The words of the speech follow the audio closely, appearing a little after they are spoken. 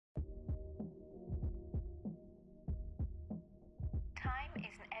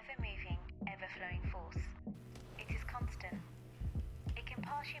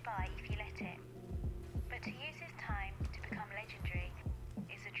pass you by if you let it. But to use his time to become legendary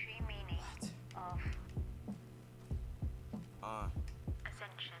is the true meaning of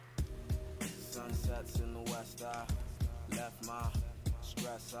ascension. Sunsets in the west, I left my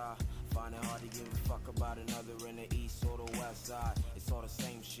stress, I find it hard to give a fuck about another in the east or the west side. It's all the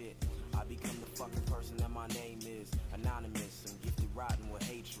same shit. I become the fucking person that my name is. Anonymous, I'm gifted rotten with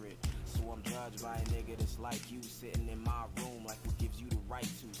hatred. So I'm judged by a nigga that's like you, sitting in my room like what gives you the right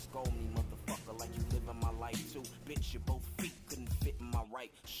to scold me, motherfucker, like you live in my life too. Bitch, your both feet couldn't fit in my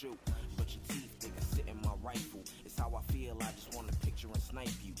right shoe, but your teeth, they can sit in my rifle. It's how I feel, I just want to picture and snipe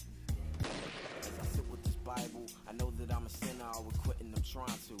you. As I sit with this Bible, I know that I'm a sinner, I would quit and I'm trying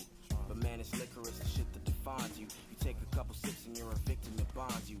to. But man, it's liquor, it's the shit that defines you. You take a couple sips and you're a victim, it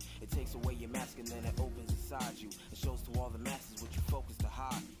bonds you. It takes away your mask and then it opens inside you. It shows to all the masses what you focus to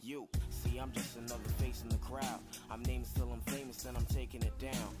hide. You, see, I'm just another face in the crowd. I'm named till I'm famous and I'm taking it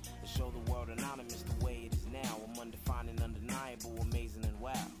down. And show the world anonymous the way it is now. I'm undefined and undeniable, amazing and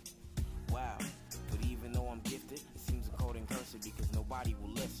wow. Wow, but even though I'm gifted, it seems a code and cursive because nobody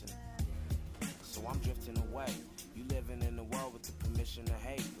will listen. So I'm drifting away. You living in a world with the permission to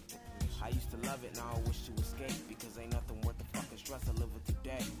hate. I used to love it, now I wish to escape because ain't nothing worth the fucking stress I live with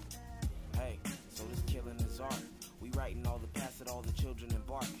today. Hey, so this killing is art. We writing all the past that all the children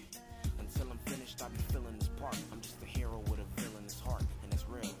embark. Until I'm finished, I'll be filling this part. I'm just a hero with a villainous heart, and it's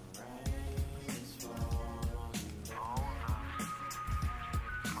real.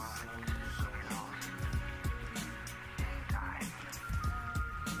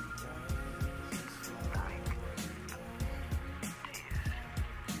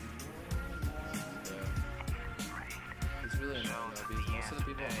 Most of the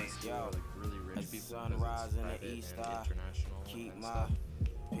people on my school are like really rich people. Sunrise in the east, I keep my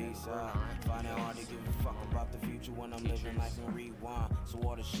peace out. Find it hard to give a fuck about the future when I'm living life in rewind. So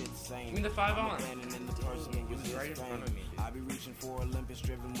all the shit's same. Give me the 5 on. Abandoning the person who was right in front of me, dude. I be reaching for Olympus,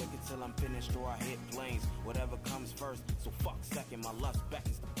 driven wicked till I'm finished or I hit planes. Whatever comes first, so fuck second. My lust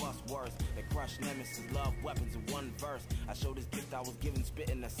beckons to bust words that crush nemesis, love weapons in one verse. I show this gift I was given,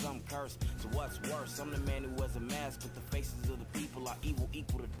 spitting at some curse. So what's worse? I'm the man who wears a mask, but the faces of the people are evil,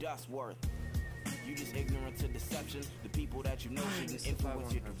 equal to dust worth. You just ignorant to deception. The people that you know shouldn't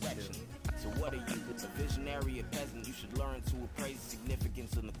influence your direction. So what are you, a visionary, a peasant? You should learn to appraise the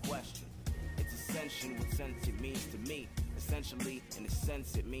significance of the question. It's ascension, what sense it means to me. Essentially, in a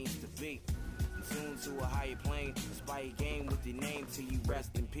sense it means to be. And soon to a higher plane, aspire game with your name till you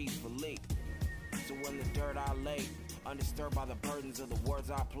rest in peacefully. So in the dirt I lay, undisturbed by the burdens of the words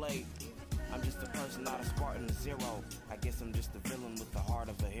I played. I'm just a person, not a Spartan, a zero. I guess I'm just a villain with the heart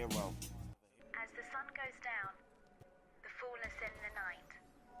of a hero. As the sun goes down, the fullness in the night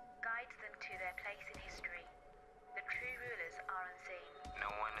guides them to their place in history. The true rulers are unseen. Now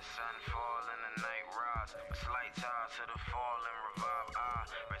when the sun fall and the night rise, a slight tie to the fall and revive. I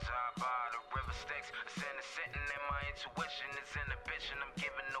reside by the river Styx, ascending, sitting, and my intuition is inhibition. I'm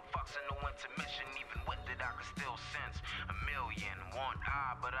giving no fucks and no intermission. Even with it, I can still sense a million. Want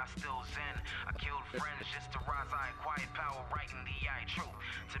I, but I still zen. I killed friends just to rise. I acquired power, writing the eye truth.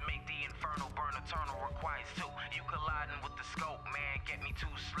 To make the inferno burn eternal requires two. You colliding with the scope, man, get me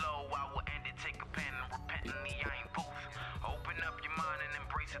too slow. I will end it, take a pen and repent in the iron booth. Open up your mind and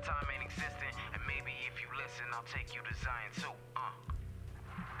embrace the time ain't existent. And maybe if you listen, I'll take you to Zion too.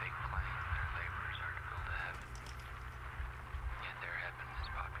 They claim their labors are to build a heaven, yet their heaven is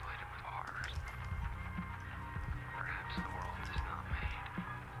populated with horrors. Perhaps the world is not made.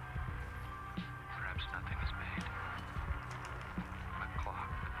 Perhaps nothing is made. A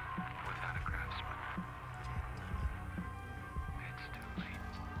clock without a craftsman. It's too late.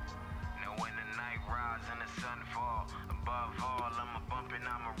 Now when the night rise and the sun fall, above all, I'm a bumpin',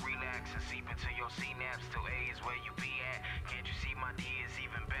 I'ma relax and seep into your synapse till A is where you be at. Can't you see my D is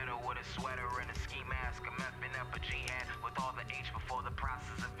even better with a sweater and a ski mask? I'm effing up a jihad with all the H before the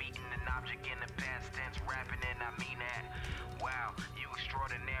process of eating an object in the past tense, rapping and I mean that. Wow, you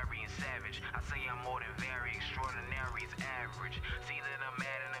extraordinary and savage. I say I'm more than very extraordinary is average. See that I'm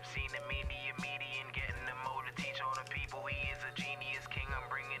mad and I've seen the media median getting the mo to teach all the people he is a genius king. I'm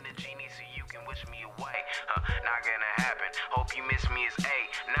bringing the genie so you can wish me away. Not gonna happen. Hope you miss me as A.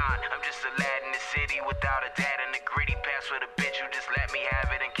 Nah, I'm just a lad in the city without a dad.